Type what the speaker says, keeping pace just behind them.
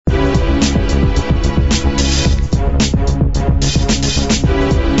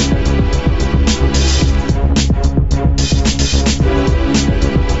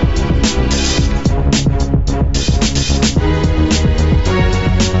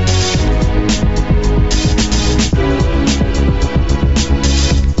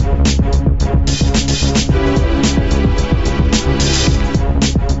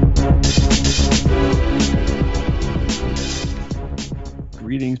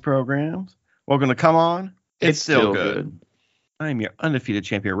programs. Welcome to Come On. It's still good. good. I am your undefeated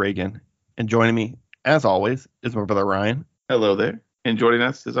champion, Reagan. And joining me, as always, is my brother, Ryan. Hello there. And joining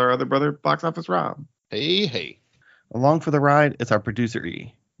us is our other brother, Box Office Rob. Hey. Along for the ride is our producer,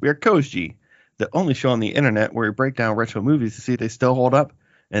 E. We are COisG, the only show on the internet where we break down retro movies to see if they still hold up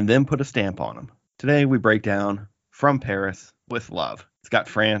and then put a stamp on them. Today, we break down From Paris with Love. It's got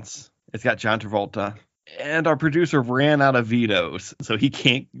France. It's got John Travolta. And our producer ran out of vetoes, so he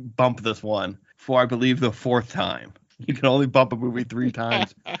can't bump this one for, I believe, the fourth time. You can only bump a movie 3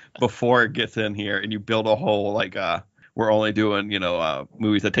 times before it gets in here, and you build a whole, we're only doing,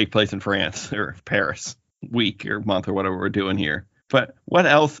 movies that take place in France or Paris week or month or whatever we're doing here. But what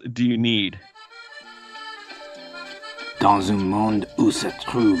else do you need? Dans un monde où se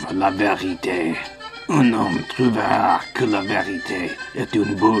trouve la vérité, un homme trouvera que la vérité est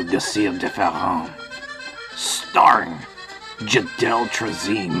une boule de cire différente. Starring Jadel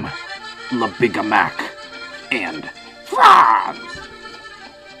Trazim, La Bigamac, and Franz.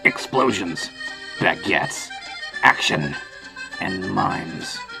 Explosions, baguettes, action, and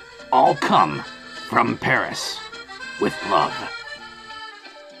mimes all come from Paris with Love.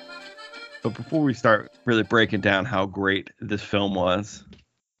 But before we start really breaking down how great this film was,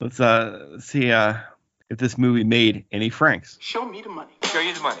 let's see if this movie made any francs. Show me the money. Show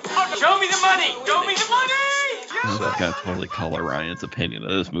you the money. Oh, show me the money. Show me the money. I'm not going to totally color Ryan's opinion of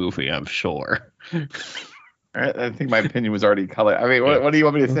this movie, I'm sure. All right, I think my opinion was already colored. I mean, what do you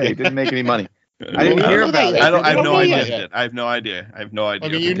want me to say? It didn't make any money. I didn't hear about it. I have no idea. I have no idea. I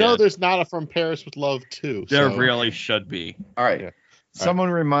mean, there's not a From Paris with Love too. There really should be. All right. Yeah. Someone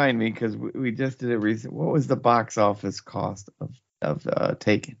remind me, because we just did it recently. What was the box office cost of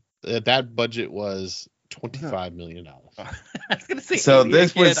Taken? That budget was $25 million. I was going to say so 80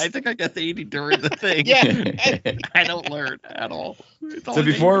 this again. was. I think I got the 80 during the thing. Yeah. I don't learn at all. So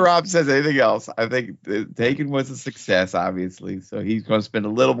before Rob says anything else, I think Taken was a success, obviously. So he's going to spend a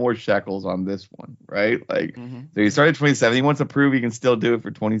little more shekels on this one, right? So he started 27. He wants to prove he can still do it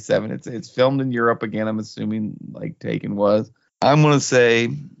for 27. It's filmed in Europe again, I'm assuming, like Taken was. I'm going to say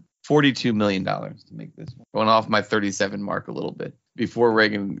 $42 million to make this one. Going off my 37 mark a little bit. Before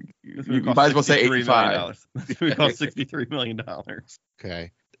Reagan, you might as well say 85. We cost $63 million.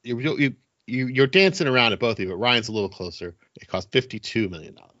 Okay. You're dancing around at both of you, but Ryan's a little closer. It cost $52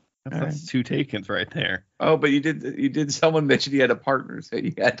 million. That's 2 Takens right there. Oh, but you did. Someone mentioned you had a partner, so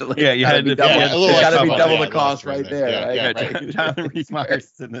you had to. You had to double. It's got to be double the cost right there. Yeah, right? Jonathan Rhys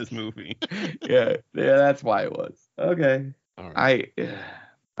Meyers is in this movie. yeah, that's why it was. Okay. All right.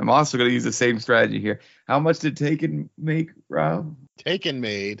 I'm also going to use the same strategy here. How much did Taken make, Rob? Taken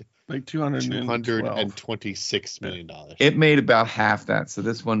made like $226 million. It made about half that, so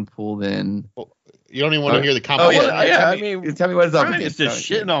this one pulled in. Well, you don't even want to hear the competition. Tell me what it's up against. It's just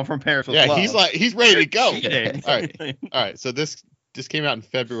shitting on From Paris with Love. He's ready to go. All right. So this came out in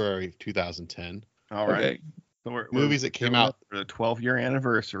February of 2010. All right. Okay. So movies that came out for the 12-year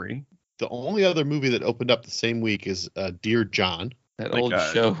anniversary. The only other movie that opened up the same week is Dear John. That old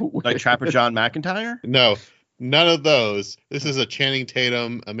show. Like Trapper John McIntyre? No, none of those. This is a Channing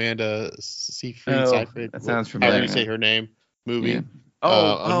Tatum, Amanda Seyfried. That sounds familiar. How do you say her name? Movie. Yeah.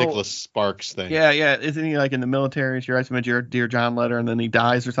 A Nicholas Sparks thing. Yeah. Isn't he like in the military? She writes him a Dear John letter and then he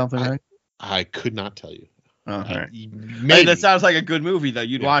dies or something, right? I could not tell you. All right. Maybe. That sounds like a good movie, though.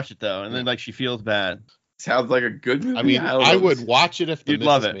 You'd watch it, though. And then, she feels bad. Sounds like a good movie. I mean, I would watch it if the You'd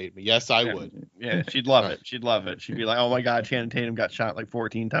love it. made me. Yes, I would. Yeah, she'd love it. She'd love it. She'd be like, oh, my God, Channing Tatum got shot like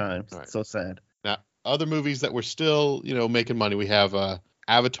 14 times. Right. So sad. Now, other movies that were still, making money, we have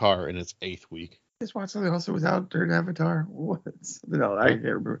Avatar in its 8th week. Just watched something else that was out during Avatar. What? No, I can't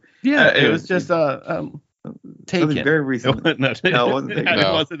remember. Yeah, it was just Taken. Very recent. No, it wasn't Taken.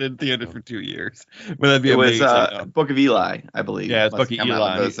 It wasn't in theater for 2 years. But that'd be amazing. It was Book of Eli, I believe. Yeah, it's Book of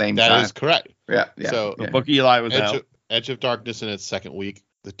Eli. That is correct. Yeah. So the Book of Eli was out. Edge of Darkness in its 2nd week.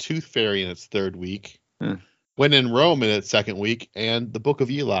 The Tooth Fairy in its 3rd week. When in Rome in its 2nd week. And The Book of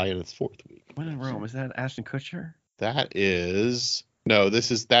Eli in its 4th week. When in Rome? Is that Ashton Kutcher? That is... No,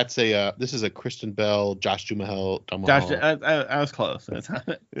 this is a Kristen Bell, Josh Duhamel. I was close.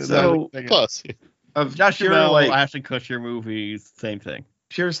 Close. Of Josh pure, Duhamel, Ashton Kutcher movies, same thing.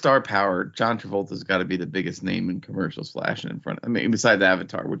 Pure star power. John Travolta's got to be the biggest name in commercials flashing in front. I mean, besides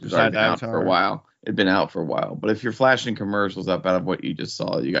Avatar, which has already been out for a while. It'd been out for a while, but if you're flashing commercials up out of what you just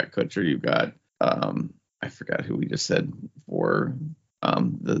saw, you got Kutcher, you got I forgot who we just said for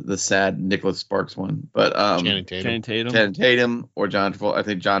the sad Nicholas Sparks one, but Channing Tatum or John Travolta. I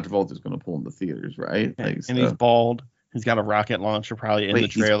think John Travolta is going to pull in the theaters, right? Yeah. And he's bald. He's got a rocket launcher probably in the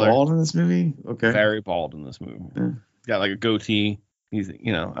trailer. He's bald in this movie? Okay. Very bald in this movie. Yeah. He's got like a goatee. He's, I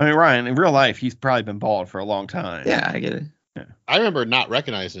mean, Ryan, in real life, he's probably been bald for a long time. Yeah, I get it. Yeah. I remember not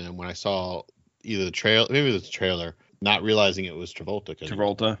recognizing him when I saw either the trailer, maybe it was the trailer, not realizing it was Travolta.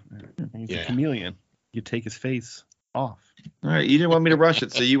 Travolta. He's a chameleon. You take his face off. All right, you didn't want me to rush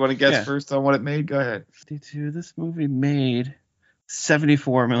it, so you want to guess first on what it made? Go ahead. This movie made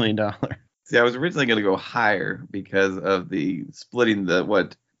 $74 million. See, I was originally going to go higher because of the splitting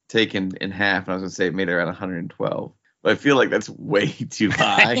taken in half, and I was going to say it made around 112. But I feel like that's way too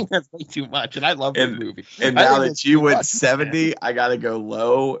high. That's way too much, and I love this movie. And now that you went 70, I got to go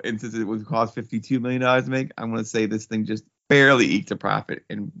low. And since it would cost $52 million to make, I'm going to say this thing just barely eked a profit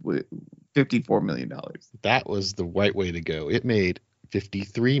in $54 million. That was the right way to go. It made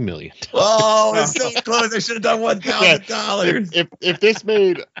 $53 million. Oh, it's so close. I should have done $1,000. If this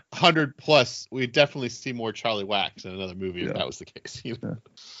made 100 plus, we'd definitely see more Charlie Wax in another movie if that was the case.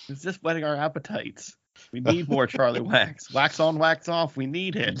 It's just whetting our appetites. We need more Charlie Wax. Wax on, wax off. We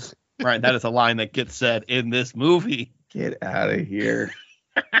need it. Right, that is a line that gets said in this movie. Get out of here.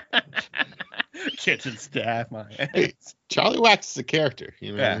 Kitchen staff, my ass. Hey, Charlie Wax is a character.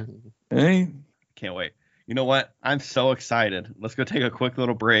 Yeah. Hey. Can't wait. You know what? I'm so excited. Let's go take a quick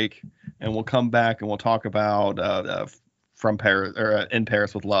little break, and we'll come back and we'll talk about From Paris or In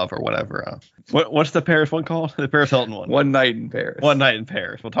Paris with Love or whatever. What's the Paris one called? The Paris Hilton one. One Night in Paris. One Night in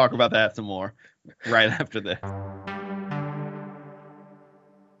Paris. We'll talk about that some more right after this. What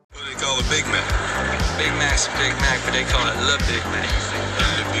do they call a Big Mac? Big Mac's a Big Mac, but they call it Le Big Mac.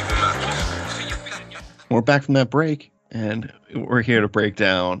 Le Big Mac. We're back from that break, and we're here to break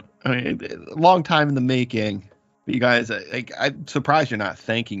down. I mean, a long time in the making. But you guys, I'm surprised you're not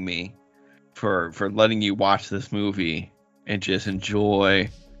thanking me for letting you watch this movie and just enjoy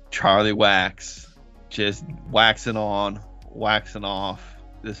Charlie Wax just waxing on, waxing off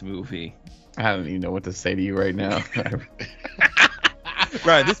this movie. I don't even know what to say to you right now.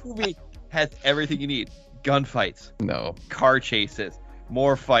 Right, this movie has everything you need. Gunfights. No. Car chases.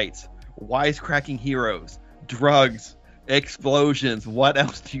 More fights. Wisecracking heroes. Drugs. Explosions. What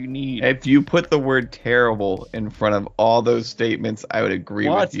else do you need? If you put the word terrible in front of all those statements, I would agree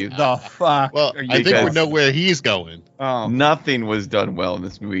with you. What the fuck? Well, I think we know where he's going. Nothing was done well in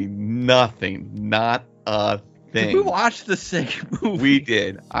this movie. Nothing. Not a thing. Did we watch the same movie? We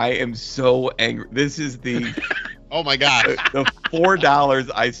did. I am so angry. This is the... Oh my God. The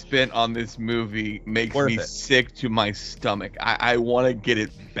 $4 I spent on this movie makes me sick to my stomach. I want to get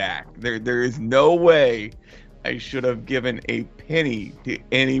it back. There is no way I should have given a penny to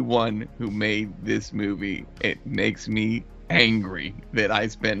anyone who made this movie. It makes me angry that I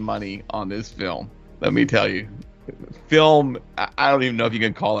spent money on this film. Let me tell you. Film, I don't even know if you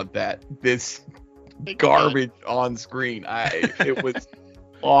can call it that. This garbage on screen. It was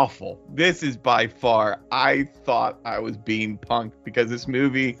awful. This is by far, I thought I was being punked because this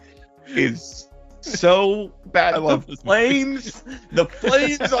movie is so bad. I love the flames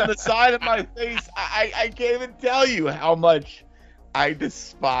on the side of my face. I can't even tell you how much I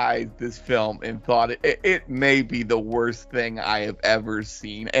despised this film and thought it may be the worst thing I have ever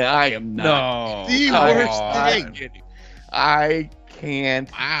seen, and I am not. The worst thing. I can't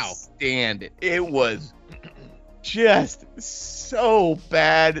stand it. It was just so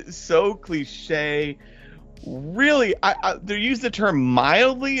bad, so cliche. Really, they use the term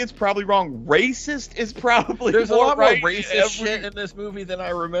mildly. It's probably wrong. Racist is probably There's a more lot more right. racist shit in this movie than I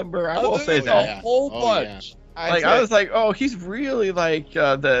remember. I will say that. A whole bunch. Like I was like, oh, he's really like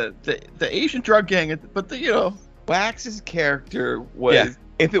the Asian drug gang, but Wax's character was.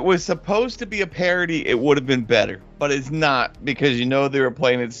 If it was supposed to be a parody, it would have been better, but it's not because they were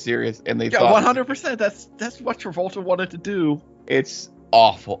playing it serious and they thought 100%. That's what Travolta wanted to do. It's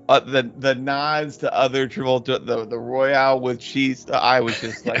awful. The nods to other Travolta, the Royale with cheese. I was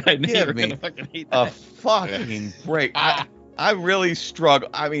just like, give me a fucking break. I really struggle.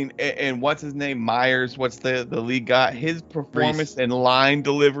 I mean, and what's his name? Myers. What's the lead guy? His performance and line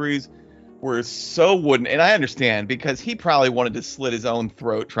deliveries were so wooden, and I understand because he probably wanted to slit his own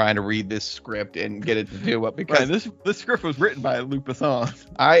throat trying to read this script and get it to do it. Because this script was written by Luc Besson.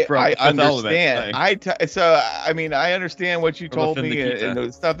 I understand. I understand what you told me and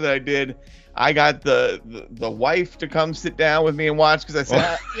the stuff that I did. I got the wife to come sit down with me and watch because I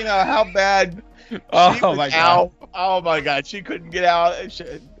said, how bad. Oh my God! Oh my God! She couldn't get out.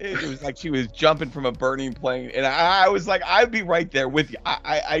 It was like she was jumping from a burning plane, and I was like, I'd be right there with you.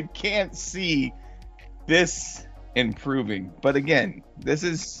 I can't see this improving. But again, this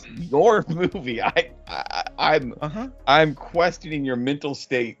is your movie. I'm questioning your mental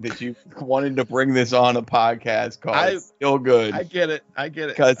state that you wanted to bring this on a podcast called It's Still Good. I get it.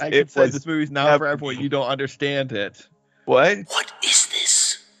 Because this movie's not for everyone. You don't understand it. What? What is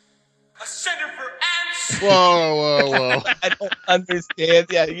Whoa. I don't understand.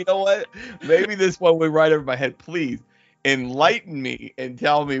 Yeah, you know what? Maybe this one went right over my head. Please enlighten me and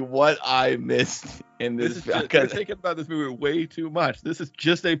tell me what I missed in this. You're thinking about this movie way too much. This is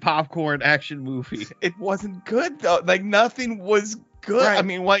just a popcorn action movie. It wasn't good though. Like nothing was good. Right. I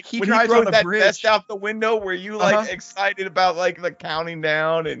mean, like He when drives throws on a that bridge. vest out the window, were you like excited about like the counting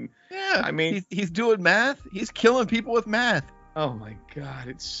down and? Yeah, I mean, he's doing math. He's killing people with math. oh my god,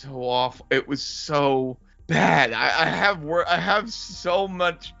 it's so awful. It was so bad. I have so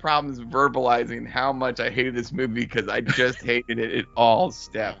much problems verbalizing how much I hated this movie because I just hated it at all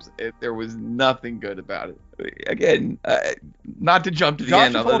steps. There was nothing good about it. Again, not to jump to the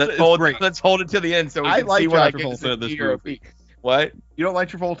John end. Travolta Let's hold it to the end so we I can like see what I John get Travolta to in this see or movie. What? You don't like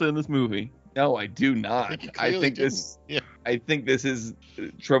Travolta in this movie? No, I do not. You I clearly think this. didn't. Yeah. I think this is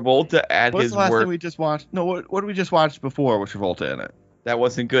Travolta at What's his the last worst. thing we just watched? No, what did we just watch before with Travolta in it? That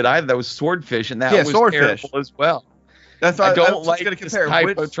wasn't good either. That was Swordfish, and that Yeah, was Swordfish. terrible as well. That's I why don't like gonna this compare. type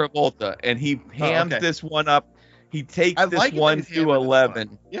Which, of Travolta, and he hams okay. this one up. He takes I this like it that one he's to hamming this 11.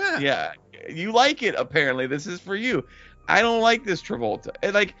 one. Yeah. Yeah, you like it apparently. This is for you. I don't like this Travolta.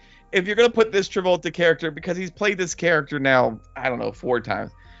 And like, if you're gonna put this Travolta character, because he's played this character now, I don't know, 4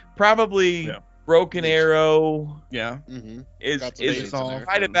 times, probably Yeah. Broken Arrow Yeah. Mm-hmm. is Got some is dates in there.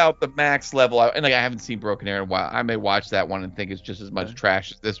 right about the max level. And like, I haven't seen Broken Arrow in a while. I may watch that one and think it's just as much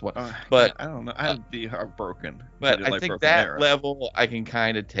trash as this one. But I don't know. I'd be heartbroken. But I think that level I can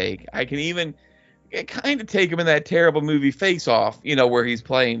kind of take. I can even kind of take him in that terrible movie Face Off, you know, where he's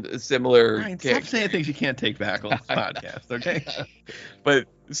playing a similar Ryan, stop character. saying things you can't take back on this podcast, okay? But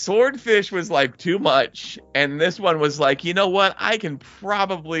Swordfish was like too much, and this one was like, you know what? I can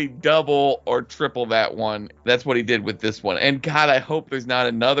probably double or triple that one. That's what he did with this one. And God, I hope there's not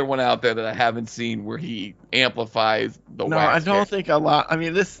another one out there that I haven't seen where he amplifies the No, wax I don't character. think a lot. I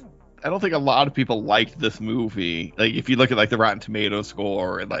mean, I don't think a lot of people liked this movie. Like, if you look at like the Rotten Tomatoes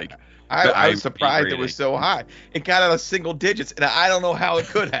score and like, I the was surprised it rating. was so high. It got out of single digits, and I don't know how it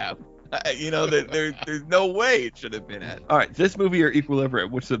could have. You know, there's no way it should have been at All right, this movie or Equilibrium,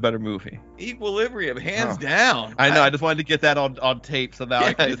 which is a better movie? Equilibrium, hands Oh. down. I know. I just wanted to get that on tape, so now I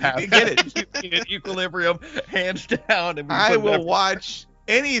Yeah, can just have you can get it. Equilibrium, hands down. And we I put it will up- watch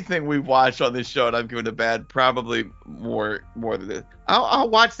anything we've watched on this show, and I'm giving it bad. Probably more than this. I'll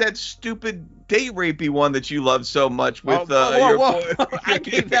watch that stupid date rapey one that you love so much with your boy. I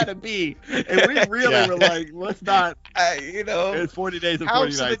gave that a B, and we really Yeah. were like, let's not. You know, It's 40 days and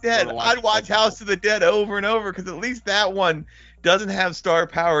 40 House nights. of the Dead. so I'd watch House of the Dead over and over because at least that one doesn't have star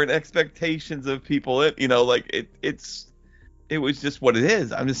power and expectations of people. You know, like it was just what it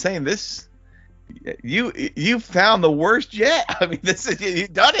is. I'm just saying this. You found the worst yet. I mean, this is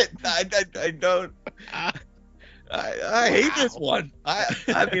you've done it. I don't. I hate this one.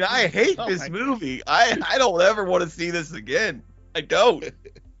 I mean, I hate Oh this my movie. I don't ever want to see this again. I don't.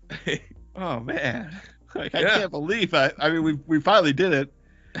 Oh man, like, I Yeah. can't believe I mean, we finally did it.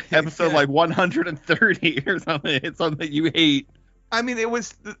 Episode Yeah. like 130 or something. It's something that you hate. I mean,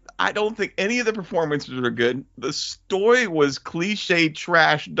 I don't think any of the performances were good. The story was cliche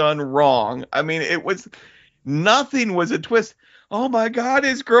trash done wrong. I mean, nothing was a twist. Oh my God,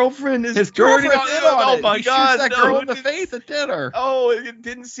 his girlfriend is His turning girlfriend on did him. on Oh it. my He God, shoots that no, girl in the it- face at dinner. Oh, you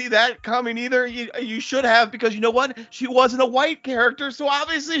didn't see that coming either. You should have, because you know what? She wasn't a white character, so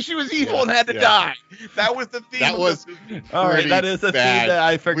obviously she was evil Yeah, and had to yeah. die. That was the theme. That of was the movie. All right, pretty that is a bad. theme that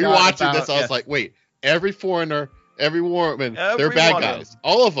I forgot We watching about. this, I was Yes. like, wait, every foreigner, every woman, Every they're bad one of guys.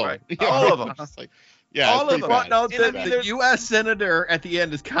 All of them. Right. Yeah, All of them. Just like, yeah, All it's of pretty them. bad. No, And I mean, the there's- U.S. senator at the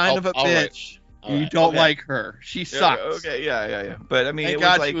end is kind Oh, of a all right. bitch. All You right. don't Okay. like her. She Yeah, sucks. okay, yeah. But I mean, Thank it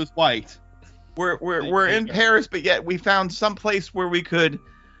God was like she was white. we're in Thank God. Paris, but yet we found some place where we could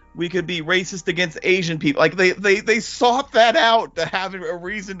be racist against Asian people. Like they sought that out to have a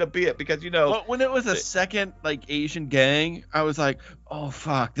reason to be it, because you know. But when it was a second like Asian gang, I was like, oh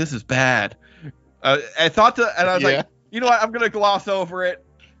fuck, this is bad. I thought and I was Yeah. like, you know what? I'm gonna gloss over it.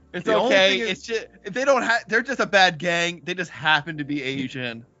 It's The only okay. thing is- It's just if they don't have, they're just a bad gang. They just happen to be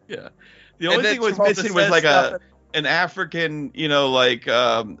Asian. Yeah. The only then thing was Travolta missing was says like stuff an African, you know, like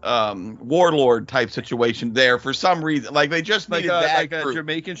warlord type situation there for some reason. Like they just like needed that a group.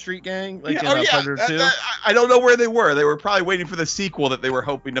 Jamaican street gang, like Yeah, in Predator 2. I don't know where they were. They were probably waiting for the sequel that they were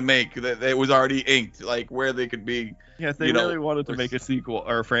hoping to make. That it was already inked, like where they could be. Yes, they you know, really wanted to or- make a sequel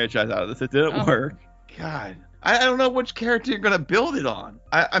or a franchise out of this. It didn't Oh. work. God, I don't know which character you're gonna build it on.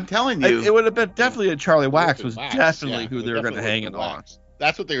 I'm telling you, It would have been definitely Charlie Wax was Wax, definitely yeah, who it they were going to definitely hang it was on. Wax.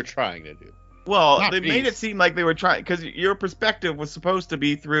 That's what they were trying to do. well, not they made it Beast. seem like they were trying, because your perspective was supposed to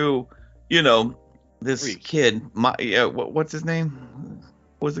be through, you know, this Freak. kid. What's his name?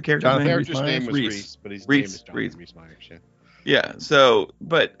 What was the character's Jonathan name? The character's name was Reese. Reese, but his Reese, name is Jonathan Reese Myers. Yeah. Yeah. So,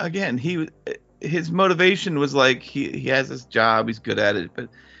 but again, his motivation was like he has this job, he's good at it, but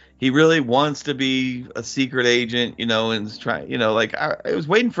he really wants to be a secret agent, and is trying, like I was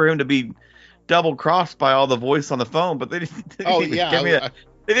waiting for him to be double crossed by all the voice on the phone, but they didn't.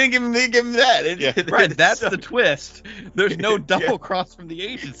 They didn't give him that. Yeah. Right, that's the twist. There's no double cross from the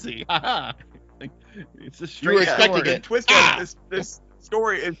agency. It's a straight. You were expecting The it. twist was this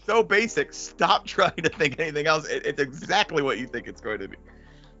story is so basic. Stop trying to think anything else. It's exactly what you think it's going to be,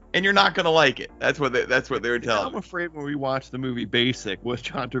 and you're not going to like it. That's what they were telling I'm me. afraid when we watch the movie Basic with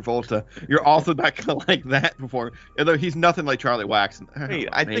John Travolta, you're also not going to like that before. Although he's nothing like Charlie Wax.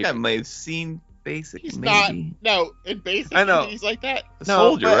 I think I may have seen Basic. He's maybe. not. No, in Basic, I know. he's like that. A No,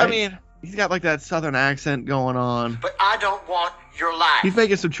 soldier, but, right? I mean, he's got like that southern accent going on. But I don't want your life. He's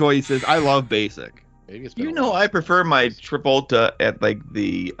making some choices. I love Basic. Maybe it's been a while. I prefer my Travolta at like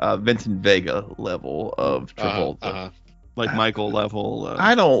the Vincent Vega level of Travolta. Like Michael level.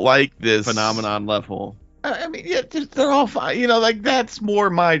 I don't like this Phenomenon level. I mean, yeah, they're all fine. Like that's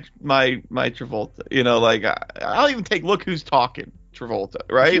more my Travolta. Like I'll even take Look Who's Talking Travolta,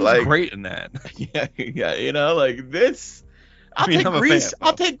 right? He's Like great in that. yeah. Like this. I'm a Grease. fan,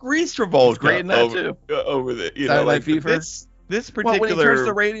 I'll take Grease Travolta. He's great in that over, too. Over the Saturday Night like Fever? this Well, when he particular turns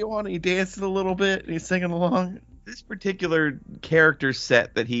the radio on, he dances a little bit and he's singing along. this particular character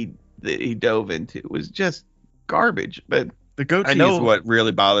set that he dove into was just garbage. But The goatee I know- is what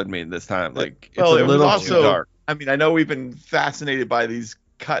really bothered me this time. Like, Well, it's it a was little also- too dark. I mean, I know we've been fascinated by these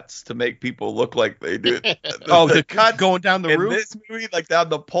cuts to make people look like they do. The cut going down the in roof. this movie, like down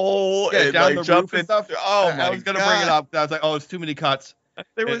the pole Yeah, and down like the roof jumping. and stuff. Oh my I was gonna God. bring it up. I was like, oh, it's too many cuts.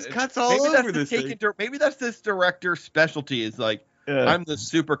 There was cuts all maybe over that's this thing. maybe that's this director's specialty. Is like Yeah. I'm the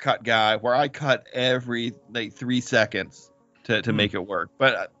super cut guy where I cut every like 3 seconds to make it work.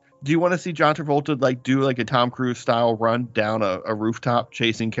 But do you want to see John Travolta like do like a Tom Cruise style run down a rooftop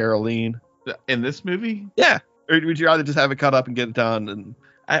chasing Caroline? In this movie, Yeah. Or would you rather just have it cut up and get it done? And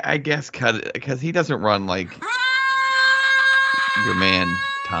I guess cut it because he doesn't run like your man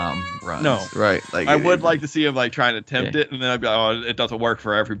Tom runs. No. Right. Like I would like to see him like trying to tempt it, and then I'd be like, oh, it doesn't work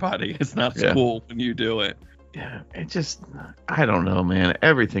for everybody. It's not Yeah. cool when you do it. Yeah, it just I don't know, man.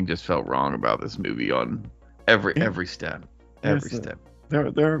 Everything just felt wrong about this movie on every step. Every Yes, step.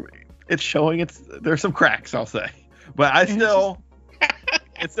 It's showing there's some cracks, I'll say, but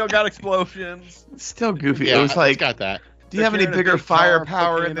it still got explosions. It's still goofy. Yeah, It was like, it's got that. do you have any carrying a bigger big car,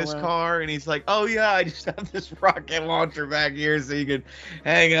 firepower poking in it this around. car? And he's like, oh yeah, I just have this rocket launcher back here so you can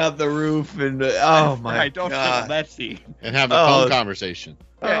hang out the roof and oh my I don't know God. that scene. And have a Oh. phone conversation.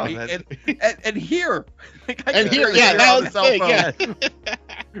 Yeah, Oh, that's- and here, like, I And can here, barely yeah, hear that on was the the cell thing, phone.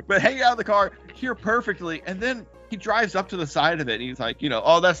 yeah. But hanging out of the car, hear perfectly, and then he drives up to the side of it, and he's like,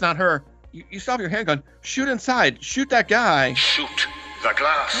 oh, that's not her. You stop your handgun, shoot inside, shoot that guy, Shoot the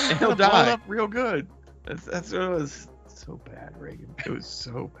glass. and he'll Blow it die. up real good. That's what it was so bad, Reagan. It was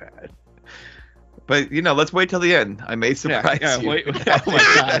so bad. But let's wait till the end. I may surprise you. Wait. Oh my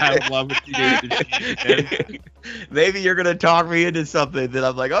God, I would love if you did. Maybe you're gonna talk me into something that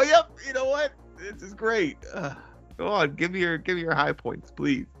I'm like, oh yep, you know what? This is great. Go on, give me your high points,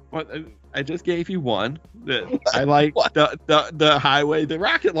 please. Well, I just gave you one. I like the highway, the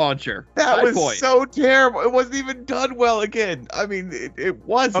rocket launcher. That High was point. so terrible. It wasn't even done well again. I mean, it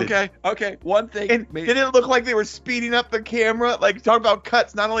wasn't. Okay. One thing. And didn't it look like they were speeding up the camera? Like, talk about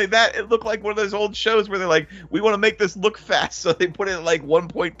cuts. Not only that, it looked like one of those old shows where they're like, we want to make this look fast, so they put it at like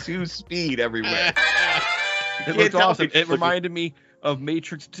 1.2 speed everywhere. It looked awesome. It reminded me of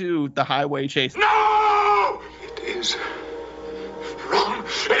Matrix 2, the highway chase. No! It is wrong.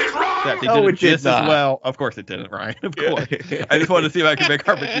 It is wrong. That they No, did it it did just not. as well. Of course it didn't, Ryan. Of course. I just wanted to see if I could make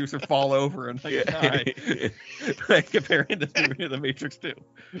our producer fall over and like die. Comparing this movie to the Matrix 2.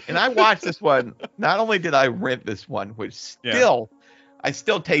 And I watched this one. Not only did I rent this one, which I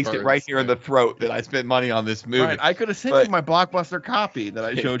still taste it right here in the throat that I spent money on this movie. Right, I could have sent But- you my Blockbuster copy that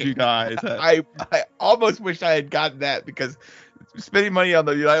I showed you guys. I almost wish I had gotten that because spending money on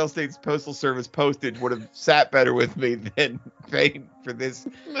the United States Postal Service postage would have sat better with me than paying for this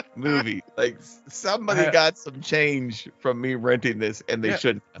movie. Like somebody got some change from me renting this, and they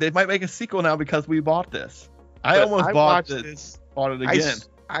shouldn't. They might make a sequel now because we bought this. I almost bought this. Bought it again.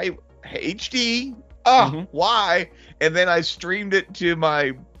 I HD. Mhm. Why? And then I streamed it to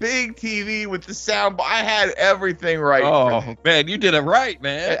my big TV with the sound. I had everything right. Oh man, you did it right,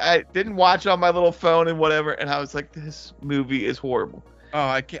 man. I didn't watch it on my little phone and whatever, and I was like, this movie is horrible. Oh,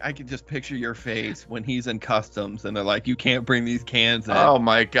 I can just picture your face when he's in customs and they're like, you can't bring these cans in. Oh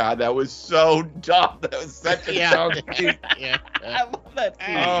my God, that was so dumb. That was such a dumb scene. Yeah. I love that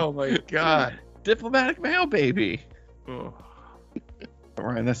scene. Oh my God. Diplomatic mail, baby. Oh,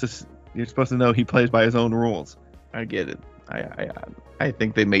 Ryan, that's just, you're supposed to know he plays by his own rules. I get it. I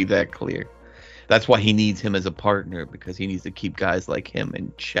think they made that clear. That's why he needs him as a partner, because he needs to keep guys like him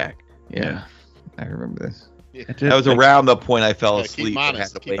in check. Yeah. I remember this. That was around the point I fell asleep and had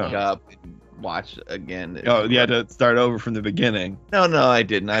to wake up and watch again. Oh, you had to start over from the beginning. No, I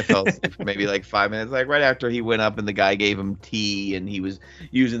didn't. I fell asleep for maybe like 5 minutes. Like right after he went up and the guy gave him tea and he was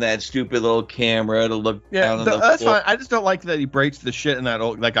using that stupid little camera to look down on the that's floor. fine. I just don't like that he breaks the shit in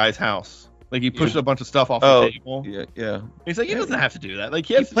that guy's house. Like he pushes a bunch of stuff off the table. Yeah. He's like, he doesn't have to do that. Like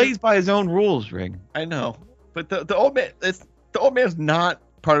He plays by his own rules, Ring. I know, but the old man, the old man's not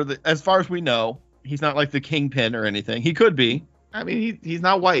part of the. As far as we know, he's not like the kingpin or anything. He could be. I mean, he's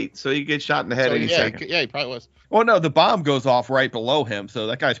not white, so he gets shot in the head any second. Yeah, he probably was. Well, no, the bomb goes off right below him, so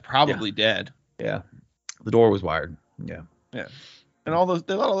that guy's probably dead. Yeah, the door was wired. Yeah, and they let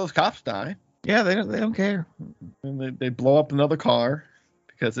all those cops die. Yeah, they don't care. And they blow up another car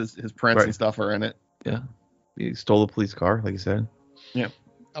because his prints and stuff are in it. Yeah, he stole the police car, like you said. Yeah.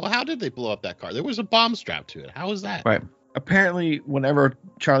 Oh, how did they blow up that car? There was a bomb strapped to it. How was that? Right. Apparently, whenever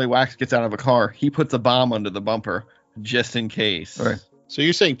Charlie Wax gets out of a car, he puts a bomb under the bumper just in case. Right. So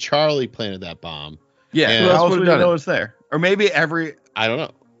you're saying Charlie planted that bomb? Yeah. And Who else would know it's there? Or maybe I don't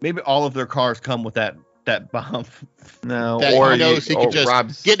know. Maybe all of their cars come with that bomb. No, That or he knows he could just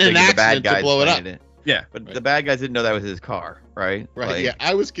Rob's get in an thinking the bad accident to guys blow it up. planted Yeah. But the bad guys didn't know that was his car, right? Right. Like, Yeah,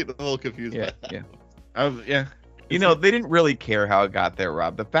 I was getting a little confused. Yeah. by that. Yeah. You know, they didn't really care how it got there,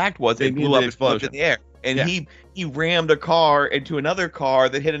 Rob. The fact was They it needed blew up the explosion. in the air. And Yeah. he rammed a car into another car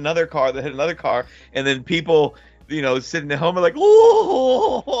that hit another car that hit another car. And then people, sitting at home are like,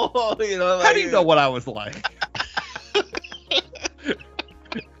 oh, How do you know what I was like?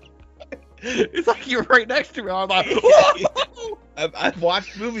 It's like you're right next to me. I'm like, I've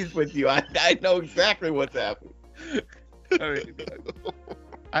watched movies with you. I know exactly what's happening.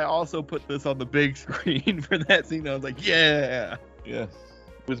 I also put this on the big screen for that scene. I was like, yeah.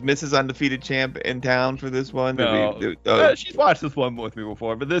 Was Mrs. Undefeated Champ in town for this one? No. She's watched this one with me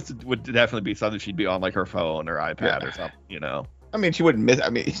before, but this would definitely be something she'd be on like her phone or iPad or something, I mean, she wouldn't miss. I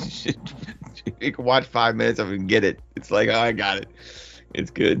mean, she could watch 5 minutes of it and get it. It's like, oh, I got it. It's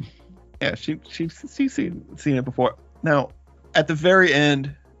good. Yeah, she's seen it before. Now, at the very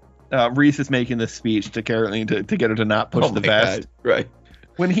end, Reese is making this speech to Caroline to get her to not push the vest. God. Right.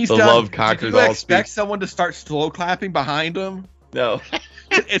 When he's the done, love conquers do you all expect speech. someone to start slow clapping behind him? No.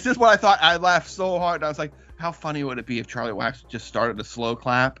 It's just what I thought. I laughed so hard. I was like, how funny would it be if Charlie Wax just started a slow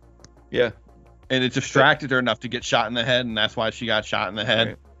clap? Yeah. And it distracted her enough to get shot in the head, and that's why she got shot in the head.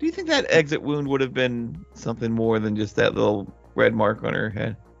 Right. Do you think that exit wound would have been something more than just that little red mark on her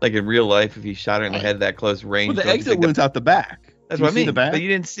head? Like in real life, if he shot her in the head at that close range. Well, the exit wound's out the back. That's what I mean. But you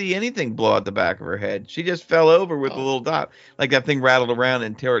didn't see anything blow out the back of her head. She just fell over with a little dot. Like that thing rattled around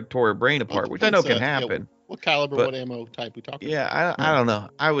and tore her brain apart, which I know can happen. What caliber, what ammo type we talking about? Yeah, I don't know.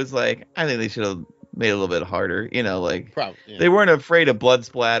 I was like, I think they should have made it a little bit harder. Probably, they weren't afraid of blood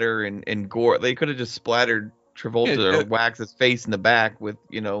splatter and gore. They could have just splattered Travolta or Wax's face in the back with,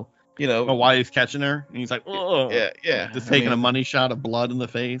 while he's catching her, and he's like, oh, yeah, just taking a money shot of blood in the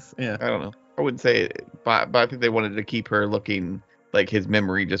face. Yeah, I don't know. I wouldn't say it, but I think they wanted to keep her looking like his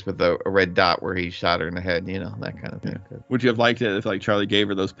memory, just with a red dot where he shot her in the head, that kind of thing. Yeah. Would you have liked it if like Charlie gave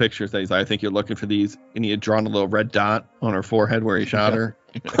her those pictures that he's like, I think you're looking for these, and he had drawn a little red dot on her forehead where he shot her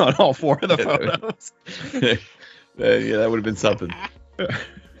on all four of the photos? Yeah, that would have been something.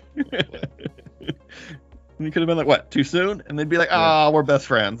 You could have been like, what, too soon? And they'd be like, we're best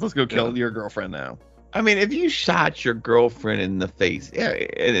friends. Let's go kill your girlfriend now. I mean, if you shot your girlfriend in the face,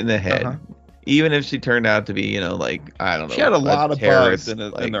 in the head, even if she turned out to be, like, I don't know. She had a lot of bugs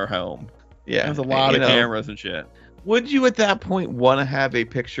in their home. Yeah. There's a lot of cameras and shit. Would you at that point want to have a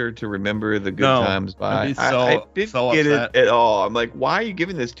picture to remember the good times by? I didn't get it at all. I'm like, why are you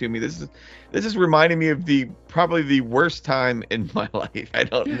giving this to me? This is reminding me of probably the worst time in my life. I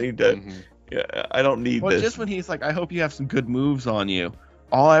don't need to. Yeah, I don't need this. Just when he's like, I hope you have some good moves on you.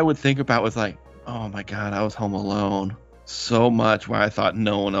 All I would think about was like, oh my God, I was home alone so much where I thought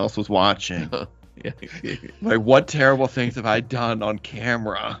no one else was watching. Like, what terrible things have I done on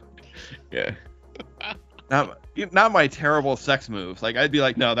camera? Yeah. Not my terrible sex moves. Like, I'd be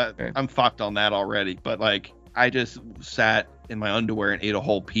like, no, I'm fucked on that already. But like, I just sat in my underwear and ate a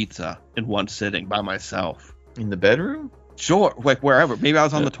whole pizza in one sitting by myself. In the bedroom? Sure, like wherever. Maybe I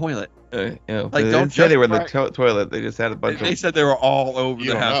was on the toilet. Like, Like, they don't didn't say they were in the justify- toilet. They just had a bunch They of. said they were all over You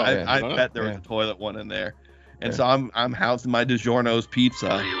the don't house. know. Yeah, I you don't bet know. there was a toilet one in there. And Yeah. so I'm housing my DiGiorno's pizza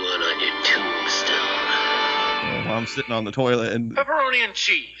What do you want on your tombstone? while I'm sitting on the toilet, and Pepperoni and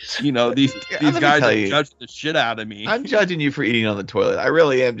cheese. you know these let me guys tell are you. judging the shit out of me. I'm judging you for eating on the toilet. I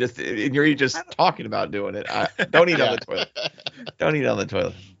really am. And you're just talking about doing it. Don't eat on the toilet. Don't eat on the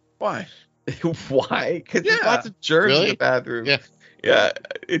toilet. Why? Why? Because there's Yeah. lots of germs in Really? the bathroom. Yeah. Yeah.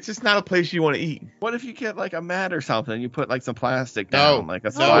 It's just not a place you want to eat. What if you get like a mat or something? You put like some plastic No. down, like a No.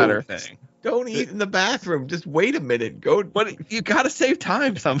 splatter thing. Don't eat in the bathroom. Just wait a minute. Go. But you gotta save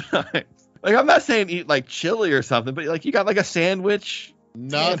time sometimes. Like, I'm not saying eat like chili or something, but like you got like a sandwich.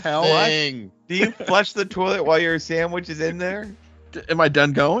 Nothing. Do you flush the toilet while your sandwich is in there? Am I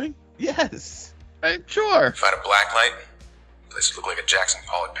done going? Yes. Sure. Find a black light. Place look like a Jackson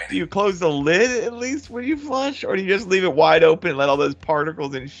Pollock Do painting. you close the lid at least when you flush? Or do you just leave it wide open and let all those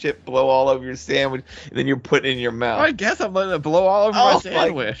particles and shit blow all over your sandwich and then you're putting it in your mouth? I guess I'm letting it blow all over my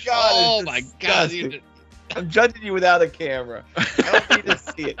sandwich. My God, Oh it's my God. disgusting. I'm judging you without a camera. I don't need to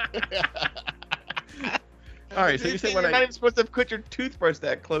see it. All right, so you say you're when not even supposed to put your toothbrush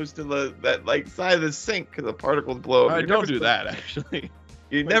that close to that like side of the sink because the particles blow over. I You're don't never do supposed- that actually.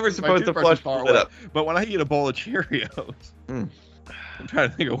 You're My- never my supposed to toothbrush flush is far the lid away. up. But when I eat a bowl of Cheerios, Mm. I'm trying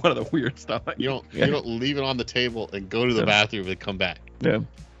to think of one of the weird stuff. You don't leave it on the table and go to the Yeah. bathroom and come back. Yeah.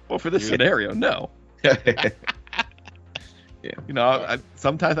 Well, for this You- scenario, no. You know,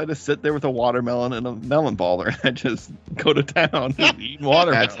 sometimes I just sit there with a watermelon and a melon baller, and I just go to town and eat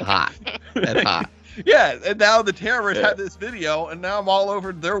watermelon. That's hot. That's hot. Yeah, and now the terrorists Yeah. have this video, and now I'm all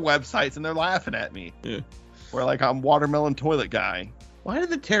over their websites, and they're laughing at me. Yeah. We're like, I'm watermelon toilet guy. Why did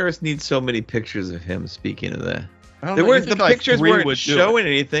the terrorists need so many pictures of him? Speaking of that, I don't they know, weren't. you The think, like, pictures 3 weren't would do it. showing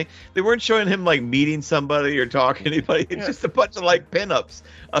anything. They weren't showing him like meeting somebody or talking to anybody. It's Yeah. just a bunch of like pinups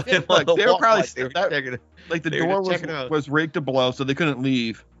of Yeah, him on look, the they were wall, probably like, they were that- checking it. Like the They were door just checking it out. was rigged to blow, so they couldn't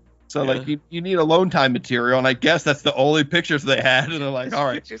leave. So Yeah. like you need alone time material, and I guess that's the only pictures they had. And they're like, all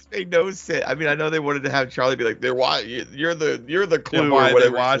right, It just made no sense. I mean, I know they wanted to have Charlie be like, "They're you're the clue yeah, why or are they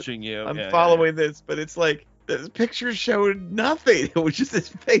whatever." watching you? I'm Yeah, following this, but it's like the pictures showed nothing. It was just his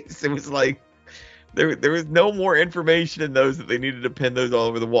face. It was like there was no more information in those that they needed to pin those all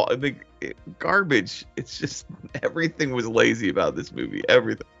over the wall. I think garbage. It's just everything was lazy about this movie.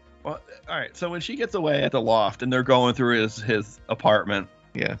 Everything. Well, all right. So when she gets away at the loft, and they're going through his apartment,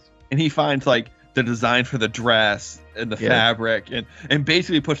 Yes. and he finds like the design for the dress and the Yeah. fabric, and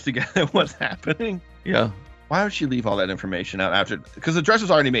basically puts together what's happening. Yeah. Why would she leave all that information out after? Because the dress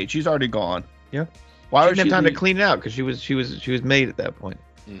was already made. She's already gone. Yeah. Why She would didn't she have time to leave- clean it out because she was made at that point.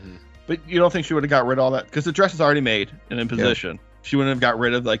 Mm-hmm. But you don't think she would have got rid of all that? Because the dress is already made and in position. She wouldn't have got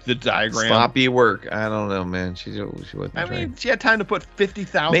rid of like the diagram. Sloppy work. I don't know, man. She wasn't. I trained. mean, she had time to put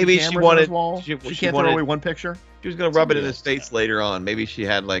 50,000 Maybe cameras she on wanted- his wall. she She can't wanted- throw away one picture. She was gonna rub it in real his face later on. Maybe she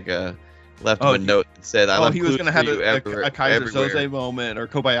had like left him Oh, a note that said, "I Oh, left he was clues going to for have you a Kaiser everywhere." Soze moment or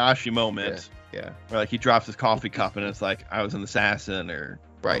Kobayashi moment. Yeah. Where like he drops his coffee cup and it's like, I was an assassin, or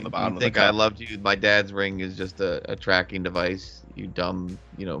on Right. the bottom You of the think I cup. loved you? My dad's ring is just a tracking device. You dumb,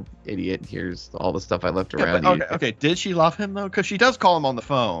 idiot. Here's all the stuff I left Yeah, around but, you. okay, did she love him though? Because she does call him on the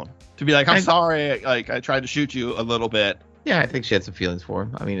phone to be like, I'm I- sorry, like I tried to shoot you a little bit. Yeah, I think she had some feelings for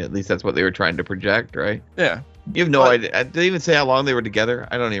him. I mean, at least that's what they were trying to project, right? Yeah, You have no But- idea. Did they even say how long they were together?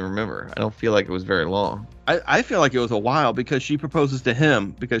 I don't even remember. I don't feel like it was very long. I feel like it was a while because she proposes to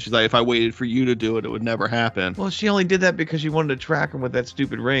him because she's like, if I waited for you to do it, it would never happen. Well, she only did that because she wanted to track him with that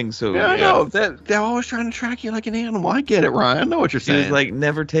stupid ring. So Yeah, I know. They're always trying to track you like an animal. I get it, Ryan. I know what you're She saying. was like,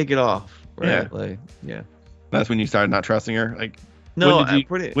 never take it off. Right? Yeah. Like, yeah. That's when you started not trusting her. Like, No, When did you-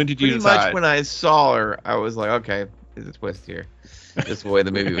 pretty, when did you pretty decide? much when I saw her, I was like, okay, there's a twist here. Just the way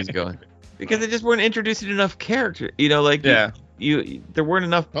the movie was going. Because they just weren't introducing enough character. Like, yeah. you there weren't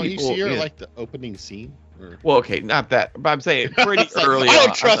enough Don't people. you see her you know. like the opening scene? Or... Well, okay, not that, but I'm saying pretty It's like, early I on.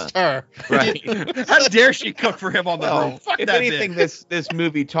 don't trust her. Right. How dare she cook for him on the Well, room? Fuck if that anything, bitch. this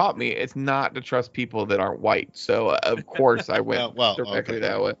movie taught me it's not to trust people that aren't white. So of course I went Well, directly okay.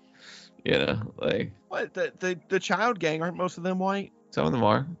 that way. Like What the child gang, aren't most of them white? some of them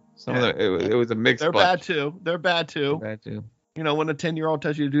are. Some of them it was a mixed They're bunch. bad too. They're bad too. They're bad too. You know, when a 10-year-old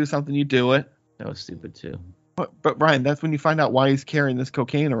tells you to do something, you do it. That was stupid too. But Ryan, that's when you find out why he's carrying this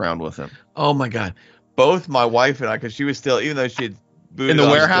cocaine around with him Oh my god. Both my wife and I, because she was still, even though she had booted in the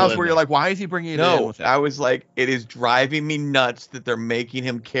off, warehouse, still in where you're there. like, why is he bringing it in No, with him? I was like, it is driving me nuts that they're making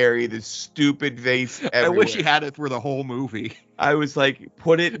him carry this stupid vase everywhere. I wish he had it for the whole movie. I was like,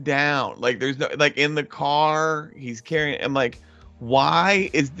 put it down. Like, there's no, like, in the car, he's carrying. I'm like, why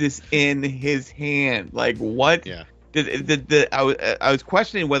is this in his hand? Like, what? Yeah. I was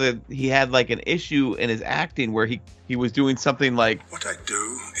questioning whether he had like an issue in his acting where he was doing something like, What I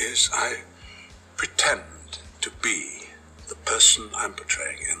do is I pretend to be the person I'm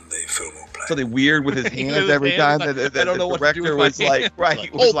portraying in the film or play. something weird with his hands His every time. hands, That I don't know the what to do director with was my like, hands. right,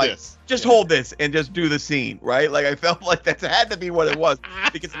 Like, was hold like, this. just hold this and just do the scene, right? Like I felt like that had to be what it was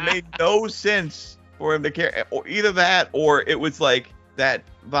because it made no sense for him to care, or either that, or it was like that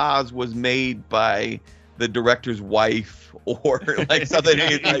vase was made by the director's wife, or like something.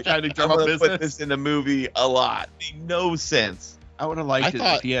 He's like, trying to I'm drum up gonna put business. this in the movie a lot. Made no sense. I would have liked I it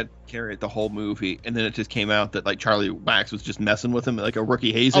thought- if he had carried the whole movie, and then it just came out that like Charlie Wax was just messing with him, like a